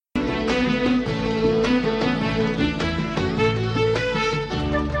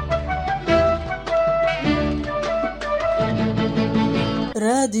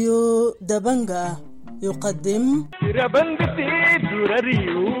راديو دبنقا يقدم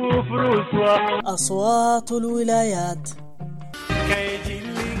اصوات الولايات.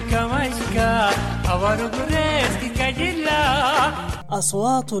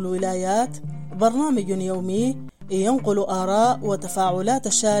 اصوات الولايات برنامج يومي ينقل آراء وتفاعلات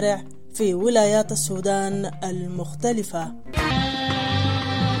الشارع في ولايات السودان المختلفة.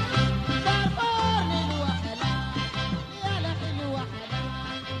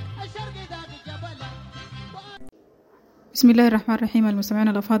 بسم الله الرحمن الرحيم. المستمعين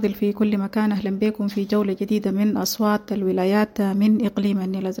الأفاضل في كل مكان، أهلا بكم في جولة جديدة من أصوات الولايات من إقليم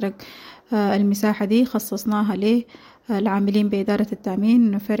النيل الأزرق. المساحة دي خصصناها للعاملين بإدارة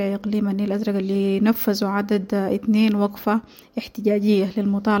التأمين فرع إقليم النيل الأزرق اللي نفذوا عدد 2 وقفة احتجاجية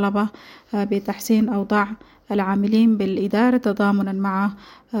للمطالبة بتحسين أوضاع العاملين بالإدارة تضامنا مع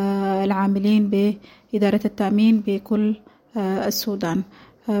العاملين بإدارة التأمين بكل السودان.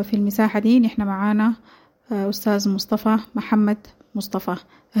 في المساحة دي نحن معانا أستاذ مصطفى محمد مصطفى.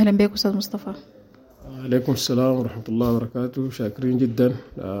 أهلا بك أستاذ مصطفى. عليكم السلام ورحمة الله وبركاته. شاكرين جدا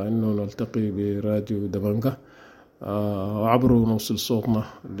أنه نلتقي براديو دبنقا وعبروا نوصل صوتنا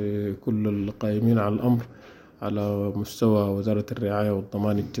لكل القائمين على الأمر على مستوى وزارة الرعاية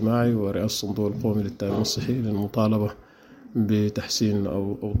والضمان الاجتماعي ورئاسة الصندوق القومي للتأمين الصحي للمطالبة بتحسين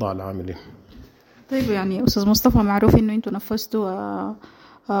أوضاع العاملين. طيب، يعني أستاذ مصطفى، معروف أنه أنتم نفذتوا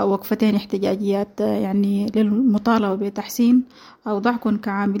وقفتين احتجاجيات يعني للمطالبة بتحسين أوضاعكم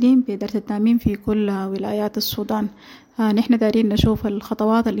كعاملين بإدارة التأمين في كل ولايات السودان. نحن دارين نشوف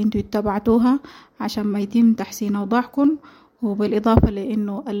الخطوات اللي انتوا اتبعتوها عشان ما يتم تحسين أوضاعكم، وبالإضافة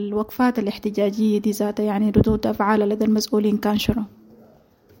لأنه الوقفات الاحتجاجية دي ذاتها يعني ردود أفعال لدى المسؤولين كان شنو؟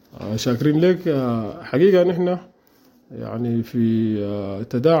 شاكرين لك. حقيقة نحن يعني في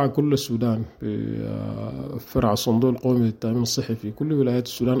تداعى كل السودان بفرع الصندوق القومي للتأمين الصحي في كل ولايات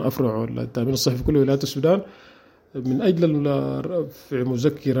السودان، أفرع التأمين الصحي في كل ولايات السودان، من أجل في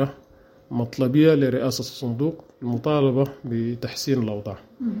مذكرة مطلبية لرئاسة الصندوق المطالبة بتحسين الأوضاع.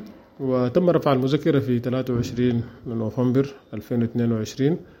 وتم رفع المذكرة في 23 نوفمبر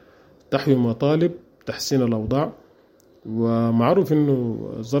 2022 تحوي مطالب تحسين الأوضاع. ومعروف أنه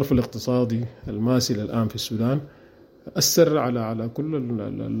الظرف الاقتصادي الماسي الآن في السودان أثر على كل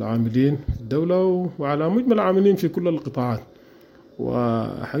العاملين في الدولة وعلى مجمل العاملين في كل القطاعات.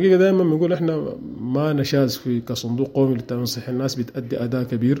 وحقيقة دائما بنقول إحنا ما نشاز في كصندوق قومي للتأمين الصحي، الناس بتأدي أداء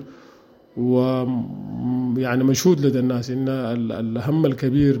كبير ويعني مشهود لدى الناس إن الهم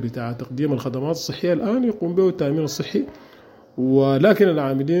الكبير بتاع تقديم الخدمات الصحية الآن يقوم به التأمين الصحي، ولكن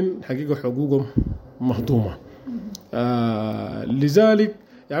العاملين حقيقة حقوقهم مهضومة. لذلك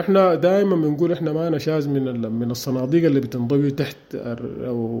يعني احنا دائما بنقول احنا ما نشاز من الصناديق اللي بتنضوي تحت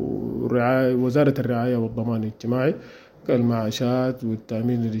وزارة الرعاية والضمان الاجتماعي كالمعاشات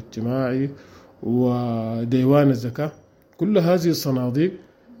والتأمين الاجتماعي وديوان الزكاة. كل هذه الصناديق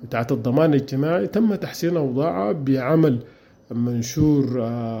بتاعت الضمان الاجتماعي تم تحسين أوضاعها بعمل منشور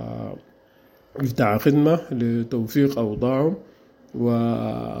بتاع خدمة لتوفيق أوضاعهم،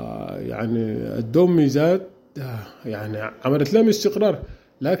 ويعني الدوم ميزات يعني عملت لهم استقرار.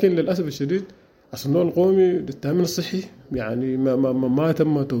 لكن للأسف الشديد الصندوق القومي للتأمين الصحي يعني ما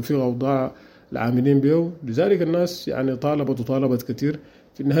تم توفيق أوضاع العاملين به. لذلك الناس يعني طالبت كثير،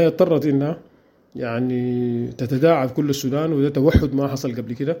 في النهاية اضطرت إنها يعني تتداعى في كل السودان، وده توحد ما حصل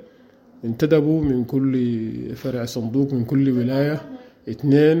قبل كده. انتدبوا من كل فرع صندوق من كل ولاية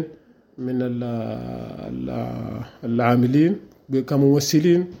 2 من العاملين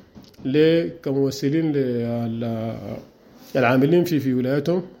كممثلين العاملين في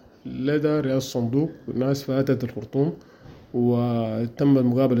ولاياتهم لدى رئاسة الصندوق. والناس فاتت الخرطوم وتم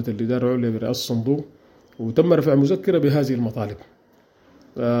مقابلة الإدارة العليا برئاسة الصندوق وتم رفع مذكرة بهذه المطالب.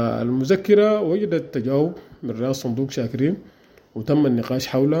 المذكرة وجدت تجاوب من رئاسة الصندوق شاكرين، وتم النقاش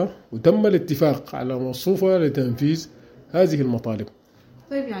حولها وتم الاتفاق على مصفوفة لتنفيذ هذه المطالب.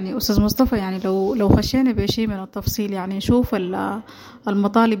 طيب، يعني أستاذ مصطفى، يعني لو خشينا بشيء من التفصيل يعني نشوف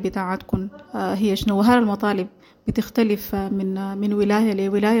المطالب بتاعتكم هي شنو، وهل المطالب بتختلف من ولاية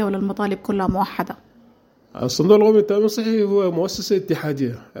لولاية ولا المطالب كلها موحدة؟ الصندوق القومي للتأمين الصحي هو مؤسسة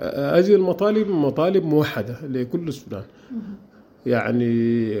اتحادية. هذه المطالب مطالب موحدة لكل السودان،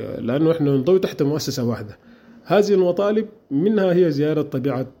 يعني لأنه إحنا نضوي تحت مؤسسة واحدة. هذه المطالب منها هي زيادة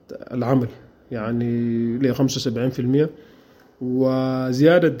طبيعة العمل يعني ل 75%،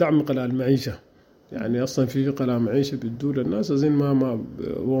 وزيادة دعم قلع المعيشة. يعني أصلا في قلع معيشة بتدور للناس أظن ما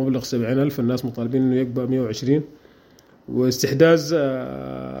هو مبلغ 70,000، الناس مطالبين إنه يقبل 120، واستحداث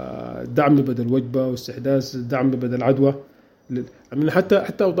دعم بدل وجبة واستحداث دعم بدل عدوى.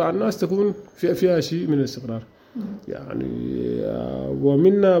 حتى أوضاع الناس تكون فيها شيء من الاستقرار. يعني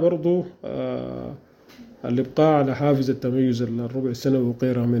ومنا برضو الإبقاء على حافز التميز الربع السنوي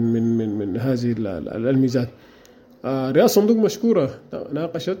وغيرها من هذه الميزات. رئاسة الصندوق مشكورة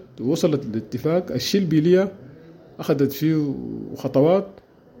ناقشت ووصلت للاتفاق. الشيء البيلية أخذت فيه خطوات،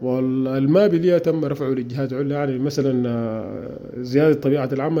 والما بيلية تم رفعه للجهات العليا. يعني مثلا زيادة طبيعة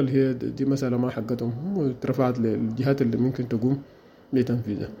العمل هي دي مسألة ما حقتهم، واترفعت للجهات اللي ممكن تقوم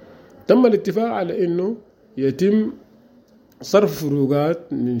بتنفيذها. تم الاتفاق على إنه يتم صرف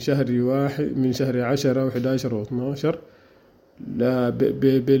فروقات من شهر 10 و11 و12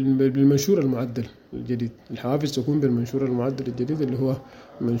 بالمنشور المعدل الجديد. الحوافز تكون بالمنشور المعدل الجديد اللي هو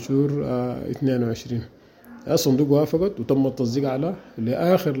منشور 22. الصندوق وافقت وتم التصديق على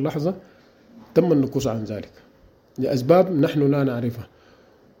لآخر لحظة. تم النكوص عن ذلك لأسباب نحن لا نعرفها،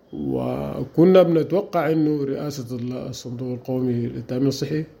 وكنا بنتوقع إنه رئاسة الصندوق القومي للتأمين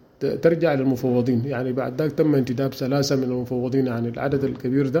الصحي ترجع للمفوضين. يعني بعد ذلك تم انتداب 3 من المفوضين عن العدد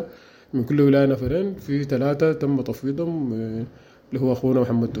الكبير ده من كل ولاية نفرين، في 3 تم تفويضهم اللي هو أخونا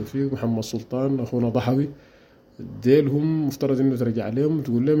محمد توفيق، محمد سلطان، أخونا ضحوي. ديل هم مفترض إنه ترجع لهم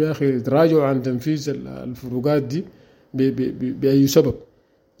وتقول لهم يا أخي تراجعوا عن تنفيذ الفروقات دي بأي سبب.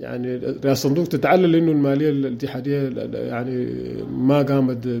 يعني رئاسة الصندوق تتعلل إنه المالية الاتحادية يعني ما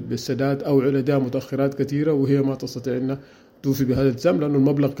قامت بالسداد أو لديها متأخرات كثيرة، وهي ما تستطيع إنها توفي بهذا الالتزام لأنه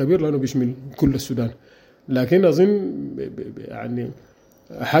المبلغ كبير، لأنه بيشمل كل السودان. لكن أظن يعني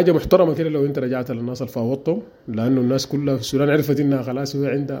حاجة محترمة كده لو أنت رجعت للناس الفاوضتهم، لأنه الناس كلها في السودان عرفت إنها خلاص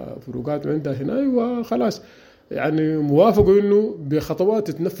هي عندها فروقات وعندها هنا، وخلاص يعني موافقوا إنه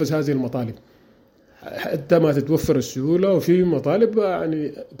بخطوات تتنفذ هذه المطالب حتى ما تتوفر السهولة. وفي مطالب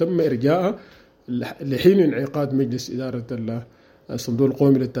يعني تم إرجاءها لحين انعقاد مجلس إدارة الصندوق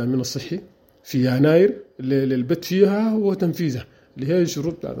القومي للتأمين الصحي في يناير للبت فيها وتنفيذها، اللي هي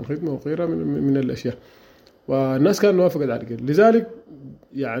شروط بتاعت الخدمة وغيرها من الأشياء. والناس كانت موافقة على كده. لذلك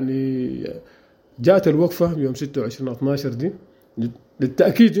يعني جاءت الوقفة يوم 26/12 دي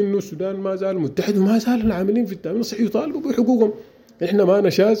للتأكيد إنه السودان ما زال متحد، وما زال العاملين في التأمين الصحي يطالبوا بحقوقهم. إحنا ما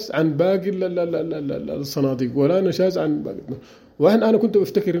نشاز عن باقي الصناديق ولا نشاز عن باقي. أنا كنت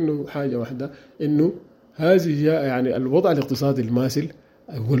بفتكر إنه حاجة واحدة، إنه هذه يعني الوضع الاقتصادي الماسل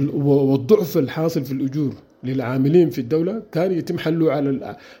والضعف الحاصل في الأجور للعاملين في الدولة كان يتم حله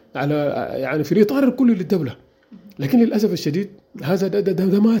على يعني في الإطار الكلي للدولة. لكن للأسف الشديد هذا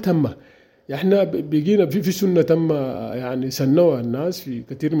ده ما تم. احنا بقينا في سنة تم يعني سنوا الناس في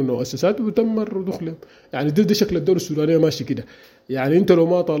كثير من المؤسسات وتم الرضوخ لهم. يعني ده شكل الدولة السودانية ماشي كده. يعني انت لو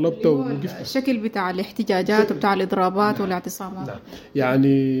ما طالبت الشكل بتاع الاحتجاجات وبتاع الإضرابات والاعتصامات.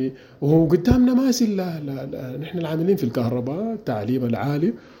 يعني وهو قدامنا ماسل نحن العاملين في الكهرباء، التعليم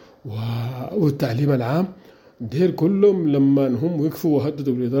العالي والتعليم العام، دير كلهم لما هم وقفوا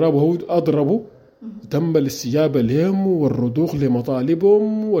وهددوا بالإضراب وهو أضربوا تم الاستجابة لهم والرضوخ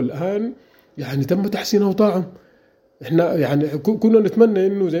لمطالبهم، والآن يعني تم تحسين أوضاعهم. احنا يعني كنا نتمنى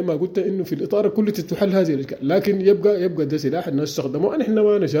انه زي ما قلت انه في الاطار الكلي تتحل هذه الاشكال، لكن يبقى ده سلاح الناس استخدموه. احنا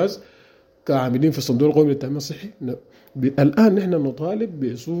ما نجاز كعاملين في الصندوق القومي للتأمين الصحي. الان نحن نطالب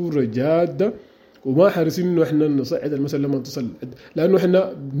بصوره جاده وما حريصين انه احنا نصعد المسألة لما تصل، لانه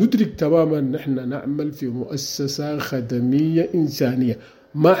احنا ندرك تماما نحن نعمل في مؤسسة خدمية انسانية،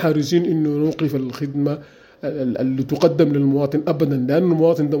 ما حريصين انه نوقف الخدمة اللي تقدم للمواطن ابدا، لان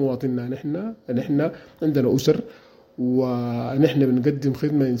المواطن ده مواطننا. نحن عندنا اسر ونحن بنقدم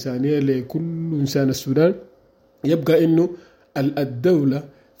خدمة إنسانية لكل إنسان السودان. يبقى إنه الدولة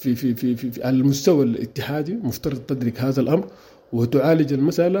في المستوى الاتحادي مفترض تدرك هذا الأمر وتعالج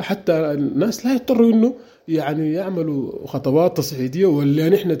المسألة، حتى الناس لا يضطروا إنه يعني يعملوا خطوات تصعيدية. واللي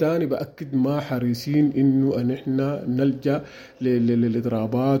نحن تاني بأكد ما حريصين إنه نحن نلجأ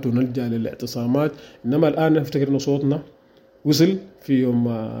للإضرابات ونلجأ للاعتصامات. إنما الآن نفتكر إن صوتنا وصل في يوم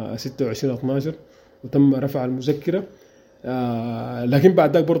 26/12 وتم رفع المذكرة، لكن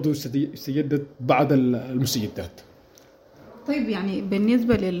بعد ذلك برضو استجدت بعض المستجدات. طيب يعني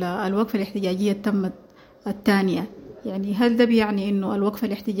بالنسبة للوقفة الاحتجاجية تمت الثانية، يعني هل ده بيعني إنه الوقفة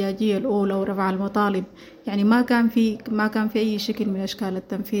الاحتجاجية الأولى ورفع المطالب يعني ما كان في أي شكل من أشكال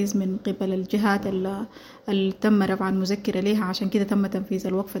التنفيذ من قبل الجهات اللي تم رفع المذكرة لها، عشان كده تم تنفيذ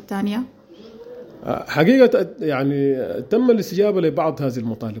الوقفة الثانية؟ حقيقة يعني تم الاستجابة لبعض هذه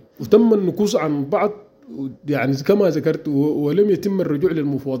المطالب وتم النكوص عن بعض، يعني كما ذكرت، ولم يتم الرجوع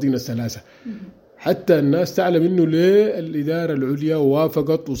للمفوضين الثلاثة حتى الناس تعلم إنه ليه الإدارة العليا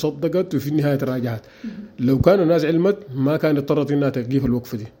وافقت وصدقت وفي النهاية تراجعت. لو كانوا الناس علمت ما كانت اضطرت إنها تقيف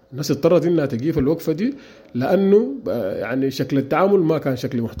الوقفة دي. الناس اضطرت إنها تقيف الوقفة دي لأنه يعني شكل التعامل ما كان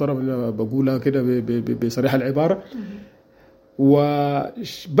شكل محترم، أنا بقولها كده بصريح العبارة.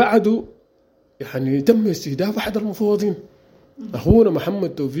 وبعده يعني تم استهداف أحد المفوضين. أخونا محمد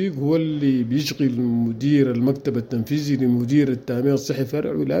توفيق هو اللي بيشغل مدير المكتب التنفيذي لمدير التأمين الصحي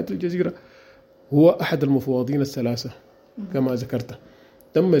فرع ولاية الجزيرة، هو أحد المفوضين الثلاثة كما ذكرت.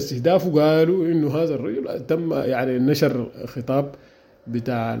 تم استهدافه، قالوا إنه هذا الرجل تم يعني نشر خطاب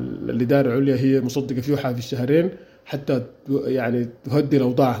بتاع الإدارة العليا هي مصدقة فيه حافي الشهرين حتى يعني تهدي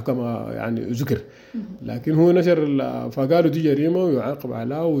الأوضاع كما يعني ذكر، لكن هو نشر فقالوا دي جريمة ويعاقب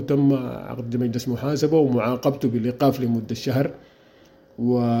عليها، وتم عقد مجلس محاسبة ومعاقبته بالإيقاف لمدة شهر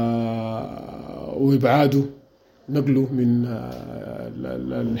وإبعاده نقله من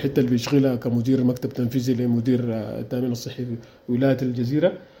الحتة اللي بيشغلها كمدير مكتب تنفيذي لمدير التأمين الصحي في ولاية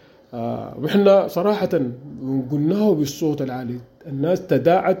الجزيرة. وإحنا صراحة قلناه بالصوت العالي، الناس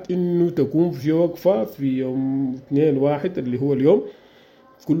تداعت إنه تكون في وقفة في يوم 2/1 اللي هو اليوم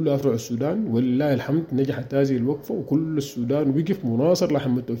كل أفرع السودان، ولله الحمد نجحت هذه الوقفة وكل السودان وقف مناصر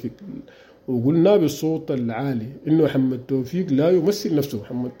لمحمد توفيق. وقلنا بالصوت العالي إنه محمد توفيق لا يمثل نفسه،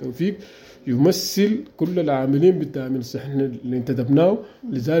 محمد توفيق يمثل كل العاملين بالتأمين الصحي اللي انتدبناه،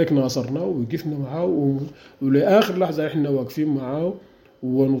 لذلك ناصرناه ووقفنا معاه ولآخر لحظة إحنا واقفين معاه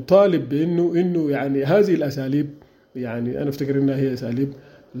ونطالب بأنه يعني هذه الأساليب يعني أنا أفتكر أنها هي أساليب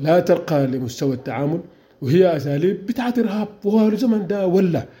لا ترقى لمستوى التعامل، وهي أساليب بتاعت إرهاب. وهو الزمن ده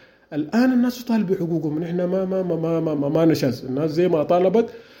ولا الآن الناس تطالب بحقوقهم، نحن ما نشاز الناس زي ما طالبت،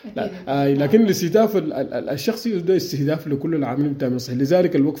 لكن الاستهداف الشخصي ده استهداف لكل العاملين بالتأمين الصحي.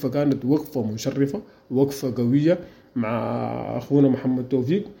 لذلك الوقفة كانت وقفة مشرفة، وقفة قوية مع أخونا محمد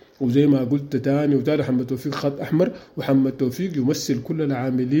توفيق، وزي ما قلت تاني وتالي محمد توفيق خط أحمر، ومحمد توفيق يمثل كل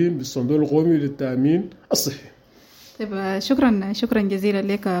العاملين بالصندوق القومي للتأمين الصحي. طيب شكرا جزيلا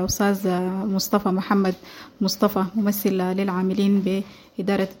لك أستاذ مصطفى محمد مصطفى، ممثل للعاملين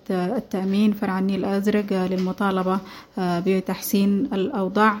بإدارة التأمين فرع النيل الأزرق للمطالبة بتحسين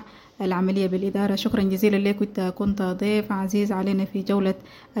الأوضاع العملية بالإدارة. شكرا جزيلا لك، كنت ضيف عزيز علينا في جولة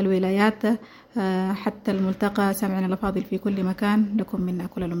الولايات. حتى الملتقى سامعنا الأفاضل في كل مكان، لكم منا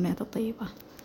كل الأمنيات الطيبة.